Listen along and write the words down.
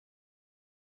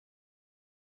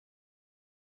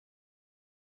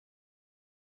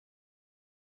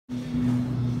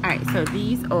Alright, so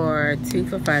these are 2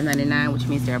 for $5.99, which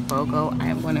means they're BoGo. I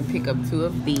am going to pick up 2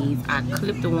 of these. I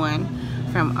clipped the one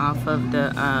from off of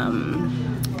the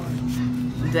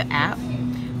app.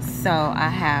 So I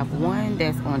have one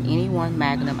that's on any one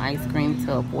Magnum ice cream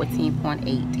till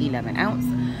 14.8 11 ounce.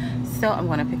 So I'm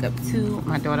going to pick up 2.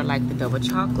 My daughter liked the double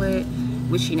chocolate,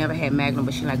 which she never had Magnum,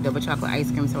 but she liked double chocolate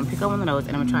ice cream. So I'm going to pick up one of those,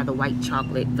 and I'm going to try the white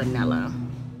chocolate vanilla.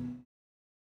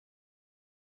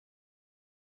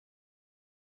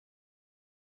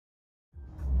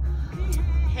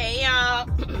 Hey y'all,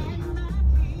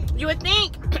 you would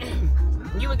think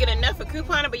you would get enough for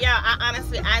couponing, but y'all,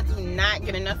 I do not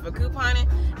get enough for couponing,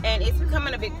 and it's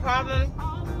becoming a big problem.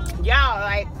 Y'all,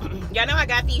 like, y'all know I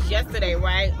got these yesterday,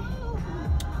 right?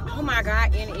 Oh my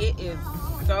god, and it is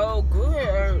so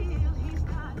good.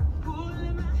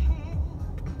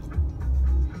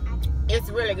 It's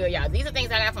really good, y'all. These are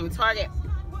things I got from Target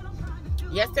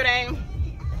yesterday.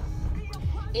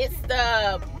 It's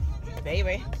the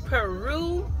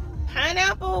Peru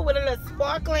pineapple with a little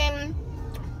sparkling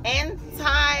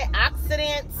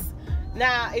antioxidants.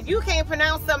 Now, if you can't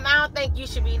pronounce something, I don't think you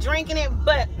should be drinking it,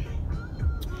 but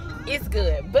it's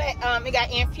good. But it got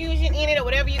infusion in it, or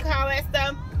whatever you call that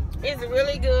stuff. It's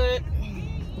really good.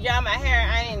 Y'all, my hair,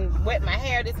 I didn't wet my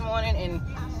hair this morning, and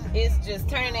it's just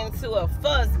turning into a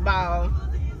fuzz ball.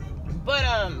 But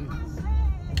I'm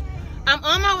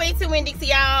on my way to Winn, Dixie,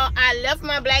 y'all. I left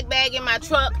my black bag in my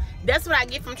truck. That's what I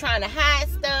get from trying to hide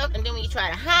stuff. And then when you try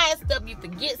to hide stuff, you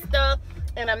forget stuff.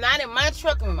 And I'm not in my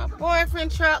truck, I'm in my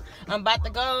boyfriend's truck. I'm about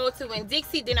to go to Winn,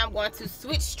 Dixie. Then I'm going to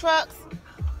switch trucks.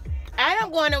 I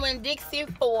am going to Winn, Dixie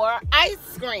for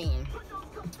ice cream,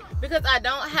 because I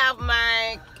don't have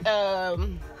my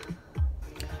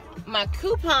my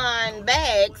coupon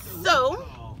bags. So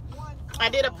I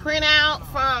did a printout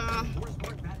from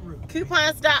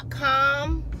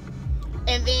coupons.com,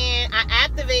 and then I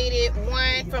activated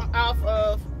one from off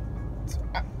of,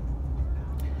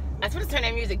 I supposed to turn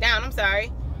that music down, I'm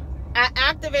sorry. I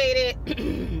activated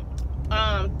 3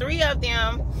 of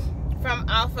them from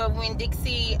off of Winn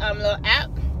Dixie little app.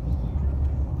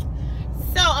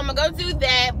 So I'm gonna go do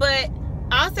that. But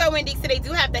also Winn Dixie, they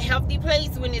do have the healthy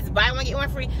plates when it's buy one get one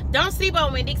free. Don't sleep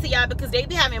on Winn Dixie, y'all, because they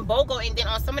be having BoGo, and then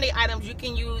on some of the items you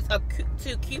can use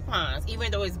 2 coupons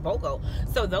even though it's BoGo.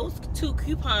 So those 2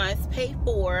 coupons pay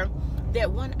for that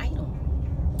one item,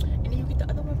 and then you get the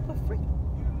other one for free.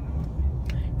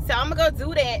 So I'm gonna go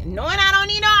do that, knowing I don't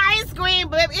need no ice cream,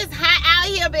 baby. It's hot out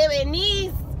here, baby, and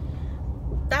these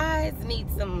thighs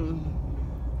need some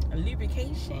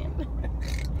lubrication.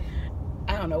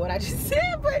 I don't know what I just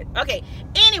said, but okay.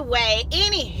 Anyway,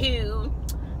 anywho,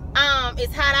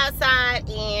 it's hot outside,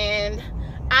 and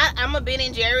I'm a Ben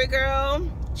and Jerry girl.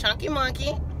 Chunky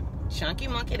monkey,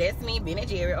 that's me, Ben and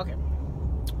Jerry. Okay,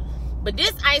 but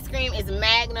this ice cream is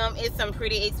Magnum. It's some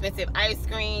pretty expensive ice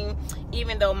cream,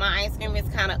 even though my ice cream is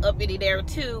kind of uppity there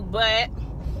too. But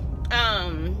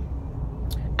I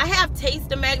have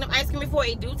tasted Magnum ice cream before.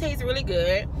 It do taste really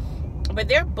good. But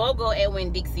they're BoGo at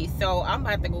Winn Dixie, so I'm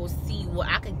about to go see what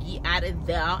I could get out of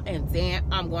there, and then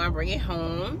I'm going to bring it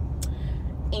home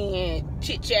and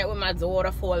chit chat with my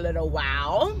daughter for a little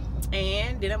while,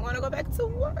 and then I'm going to go back to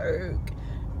work.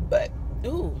 But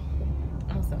ooh,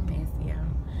 I'm so messy, y'all.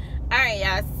 All right,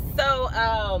 y'all. So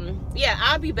yeah,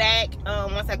 I'll be back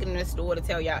once I get in the store to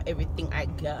tell y'all everything I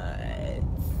got.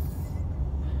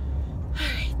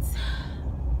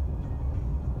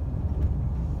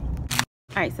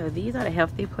 Alright, so these are the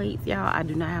healthy plates, y'all. I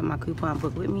do not have my coupon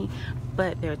book with me,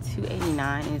 but they're $2.89,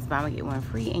 and it's buy one get one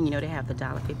free. And you know they have the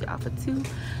 $1.50 off of 2,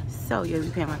 so you'll be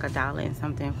paying like $1 and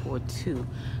something for 2,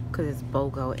 because it's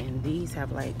BoGo. And these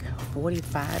have like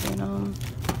 45 in them.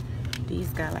 These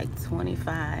got like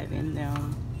 25 in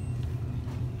them.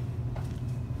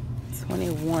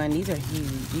 21. These are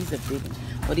huge. These are big.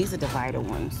 Well, these are divider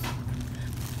ones.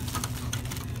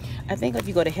 I think if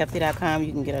you go to hefty.com,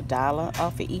 you can get $1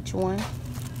 off of each one.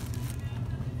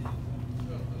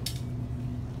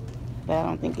 But I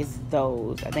don't think it's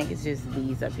those. I think it's just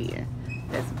these up here.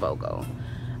 That's BoGo.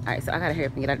 Alright, so I gotta hurry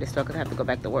up and get out of this store because I have to go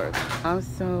back to work.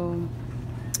 Also,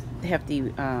 the hefty,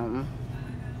 they're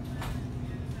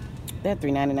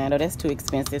 $3.99 though. That's too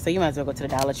expensive. So you might as well go to the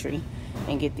Dollar Tree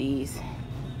and get these.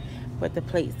 But the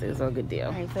plates is a good deal.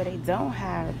 Alright, so they don't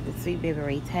have the Sweet Baby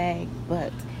Ray tag,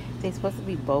 but they're supposed to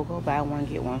be BoGo, buy one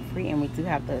get one free, and we do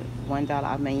have the $1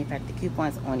 off manufacturer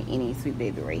coupons on any Sweet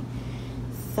Baby Ray.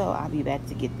 So I'll be back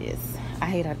to get this. I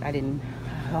hate I don't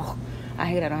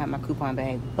have my coupon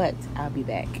bag, but I'll be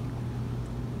back.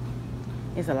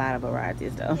 It's a lot of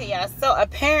varieties though. Okay, y'all. So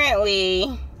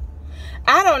apparently,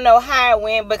 I don't know how it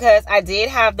went, because I did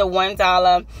have the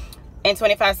 $1 and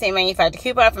 25-cent manufacturer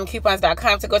coupon from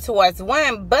coupons.com to go towards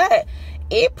Winn, but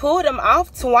it pulled them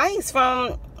off twice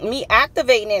from me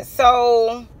activating it.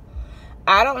 So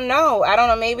I don't know.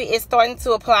 Maybe it's starting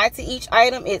to apply to each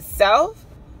item itself,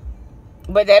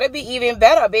 but that'll be even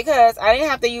better because I didn't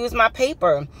have to use my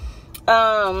paper.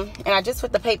 And I just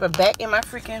put the paper back in my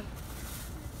freaking...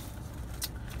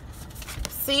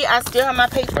 See, I still have my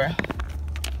paper.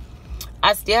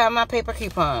 I still have my paper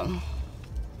coupon.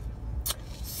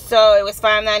 So it was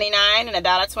 $5.99 and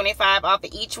 $1.25 off of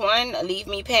each one. Leave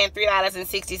me paying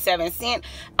 $3.67.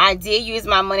 I did use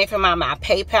my money from my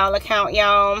PayPal account,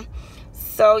 y'all.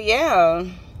 So yeah,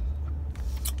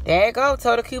 there you go.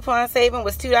 Total coupon saving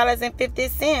was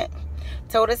 $2.50.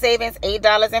 Total savings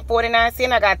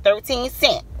 $8.49. I got 13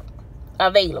 cents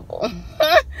available.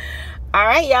 All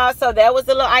right, y'all. So that was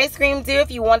a little ice cream deal.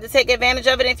 If you wanted to take advantage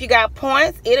of it, if you got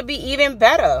points, it'll be even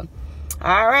better.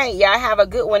 All right, y'all have a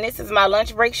good one. This is my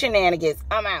lunch break shenanigans.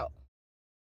 I'm out.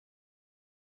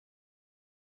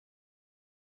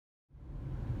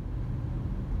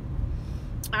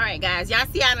 All right, guys. Y'all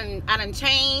see I done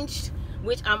changed,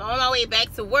 which I'm on my way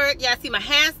back to work. Y'all see my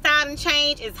hairstyle done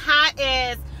changed. It's hot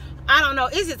as, I don't know.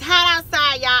 It's just hot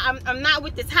outside, y'all. I'm not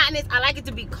with this hotness. I like it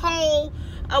to be cold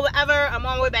or whatever. I'm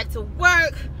on my way back to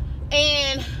work,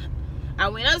 and I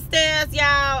went upstairs,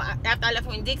 y'all. After I left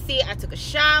Winn Dixie, I took a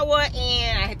shower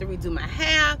and I had to redo my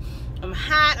hair. I'm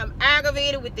hot. I'm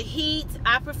aggravated with the heat.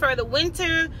 I prefer the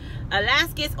winter.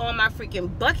 Alaska's on my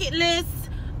freaking bucket list.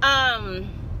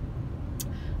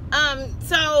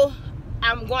 So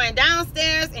I'm going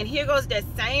downstairs, and here goes that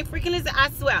same freaking lizard.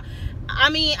 I swear. I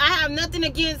mean, I have nothing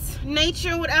against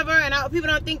nature or whatever, and people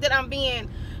don't think that I'm being,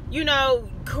 you know,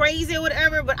 crazy or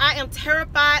whatever, but I am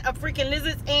terrified of freaking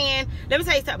lizards. And let me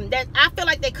tell you something, that I feel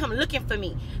like they come looking for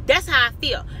me. That's how I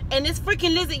feel. And this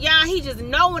freaking lizard, y'all, he just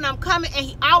know when I'm coming, and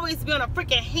he always be on a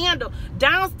freaking handle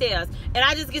downstairs, and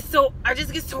I just get so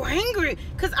angry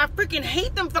because I freaking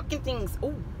hate them fucking things.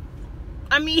 Ooh,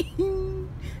 I mean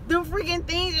them freaking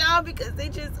things, y'all, because they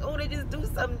just do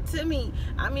something to me.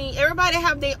 I mean, everybody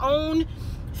have their own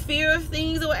fear of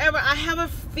things or whatever. I have a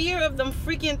fear of them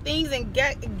freaking things, and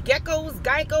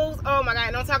geckos. Oh my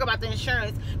god, don't talk about the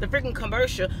insurance, the freaking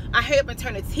commercial. I hate up and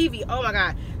turn the TV. Oh my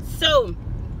god. So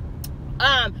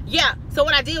yeah, so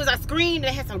what I did was I screamed,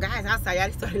 and I had some guys outside, y'all,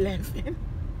 they started laughing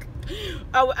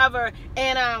or whatever.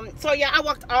 And so yeah, I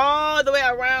walked all the way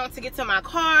around to get to my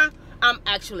car. I'm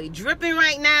actually dripping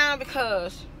right now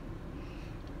because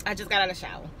I just got out of the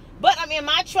shower. But I'm in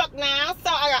my truck now,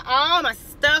 so I got all my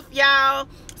stuff, y'all.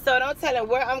 So don't tell them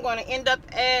where I'm going to end up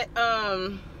at.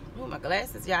 Oh, my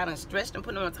glasses, y'all. I done stretched and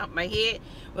put them on top of my head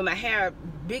with my hair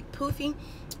big poofy.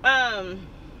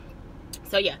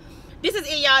 So yeah, this is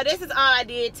it, y'all. This is all I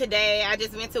did today. I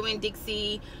just went to Winn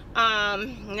Dixie. Now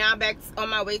I'm back on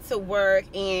my way to work,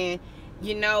 and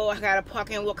you know, I gotta park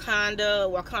in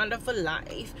Wakanda for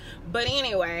life. But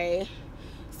anyway,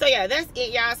 so yeah, that's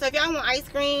it, y'all. So if y'all want ice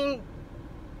cream,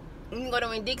 you can go to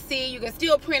Winn Dixie. You can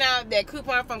still print out that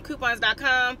coupon from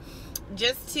coupons.com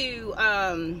just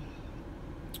in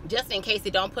case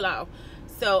it don't pull off.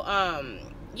 So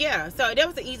yeah, so that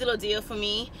was an easy little deal for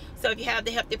me. So if you have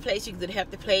the Healthy Place, you can do the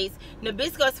Healthy Place.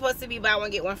 Nabisco is supposed to be buy one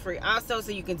get one free also,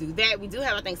 so you can do that. We do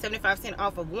have, I think, 75%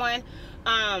 off of one.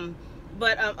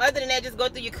 But other than that, just go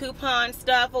through your coupon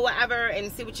stuff or whatever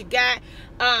and see what you got.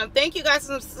 Thank you guys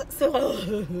for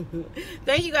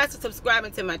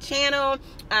subscribing to my channel.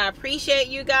 I appreciate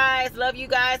you guys. Love you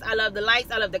guys. I love the likes.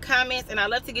 I love the comments. And I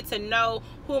love to get to know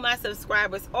who my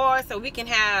subscribers are so we can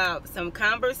have some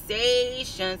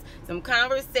conversations. Y'all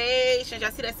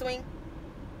see that swing?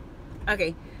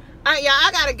 Okay. All right, y'all.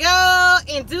 I gotta go.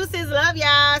 And deuces. Love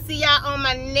y'all. See y'all on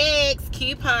my next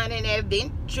couponing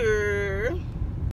adventure.